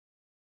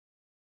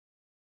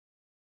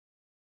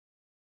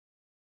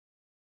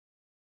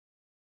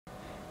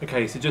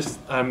Okay, so just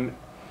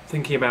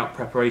thinking about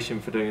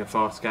preparation for doing a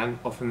fast scan.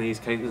 Often these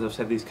cases, as I've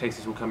said, these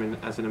cases will come in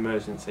as an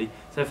emergency,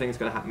 so everything's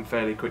going to happen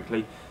fairly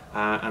quickly,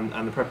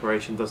 and the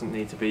preparation doesn't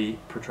need to be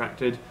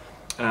protracted.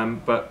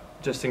 But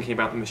just thinking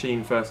about the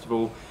machine, first of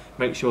all,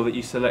 make sure that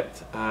you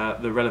select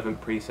the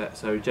relevant preset.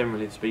 So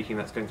generally speaking,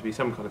 that's going to be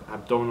some kind of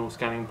abdominal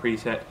scanning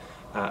preset,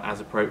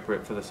 as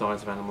appropriate for the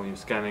size of animal you're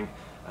scanning.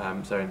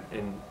 So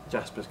in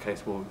Jasper's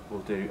case, we'll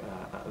do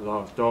a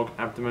large dog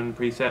abdomen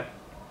preset.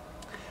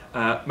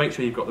 Make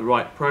sure you've got the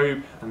right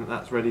probe and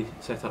that's ready,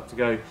 set up to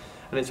go.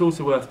 And it's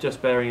also worth just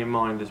bearing in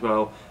mind as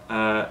well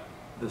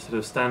the sort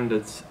of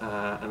standards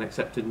and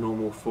accepted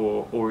normal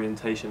for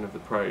orientation of the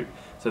probe.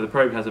 So the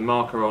probe has a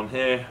marker on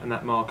here, and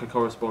that marker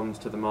corresponds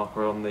to the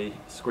marker on the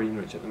screen,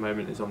 which at the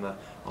moment is on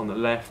the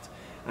left.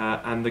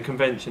 And the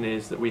convention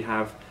is that we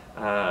have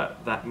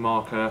that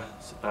marker,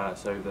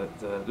 so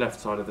the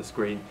left side of the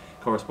screen,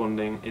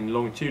 corresponding in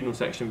longitudinal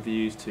section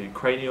views to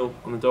cranial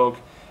on the dog,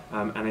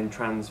 and in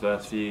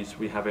transverse views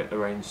we have it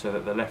arranged so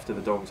that the left of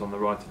the dog is on the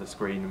right of the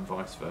screen and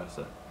vice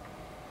versa.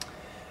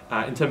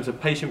 In terms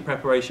of patient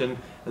preparation,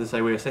 as I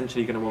say, we're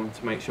essentially going to want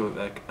to make sure that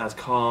they're as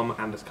calm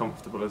and as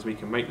comfortable as we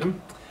can make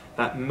them.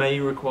 That may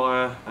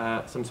require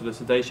some sort of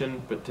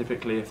sedation, but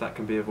typically if that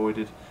can be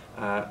avoided,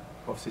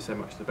 obviously so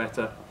much the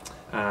better.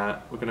 We're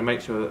going to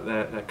make sure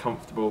that they're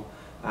comfortable,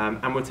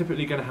 and we're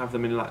typically going to have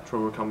them in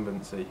lateral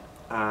recumbency.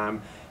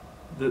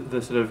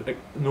 The sort of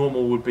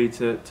normal would be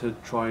to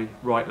try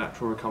right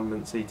lateral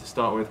recumbency to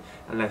start with,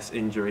 unless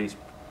injuries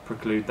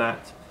preclude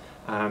that.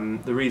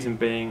 The reason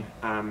being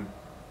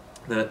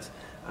that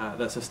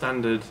that's a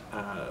standard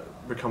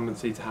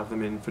recumbency to have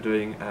them in for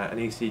doing an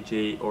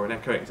ECG or an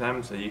echo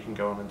exam, so you can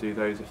go on and do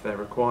those if they're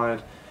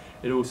required.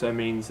 It also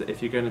means that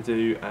if you're going to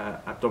do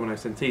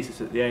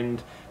abdominocentesis at the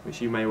end,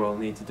 which you may well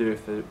need to do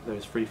if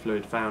there's free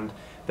fluid found,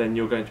 then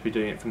you're going to be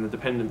doing it from the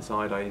dependent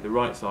side, i.e. the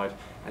right side,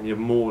 and you're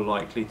more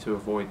likely to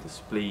avoid the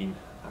spleen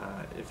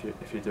if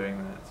you're doing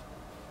that.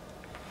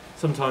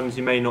 Sometimes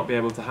you may not be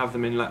able to have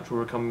them in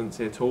lateral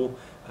recumbency at all,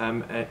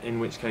 in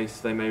which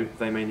case they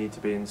may need to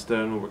be in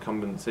sternal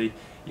recumbency.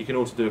 You can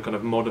also do a kind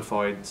of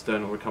modified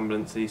sternal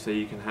recumbency, so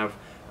you can have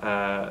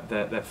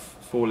their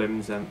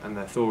forelimbs and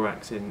their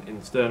thorax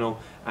in sternal,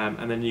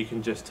 and then you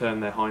can just turn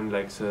their hind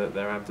legs so that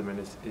their abdomen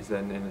is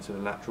then in a sort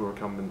of lateral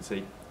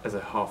recumbency as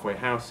a halfway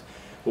house.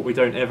 What we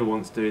don't ever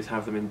want to do is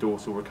have them in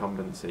dorsal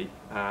recumbency.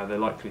 They're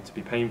likely to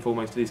be painful,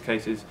 most of these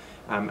cases,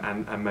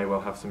 and may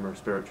well have some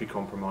respiratory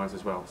compromise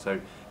as well.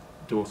 So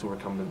dorsal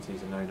recumbency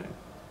is a no-no.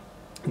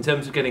 In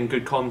terms of getting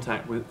good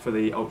contact for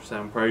the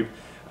ultrasound probe,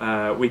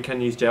 we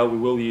can use gel, we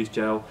will use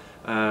gel,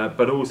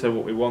 but also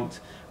what we want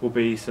will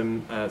be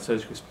some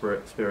surgical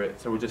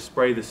spirit. So we'll just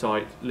spray the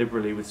site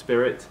liberally with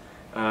spirit.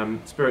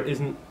 Spirit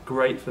isn't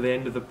great for the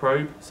end of the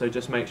probe, so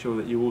just make sure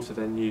that you also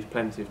then use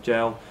plenty of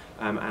gel,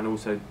 and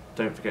also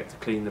don't forget to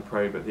clean the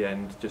probe at the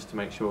end, just to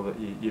make sure that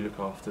you look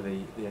after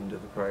the end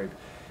of the probe.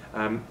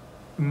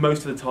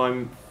 Most of the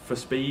time for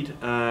speed,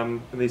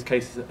 in these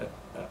cases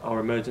are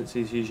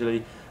emergencies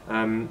usually,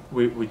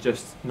 we're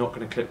just not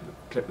going to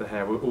clip the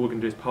hair. All we're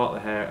going to do is part the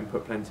hair and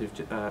put plenty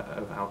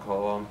of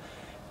alcohol on.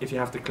 If you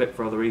have to clip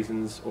for other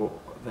reasons,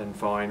 then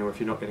fine, or if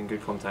you're not getting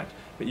good contact.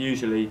 But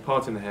usually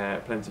parting the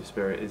hair, plenty of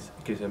spirit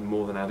gives a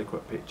more than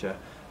adequate picture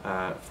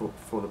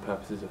for the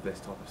purposes of this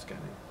type of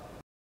scanning.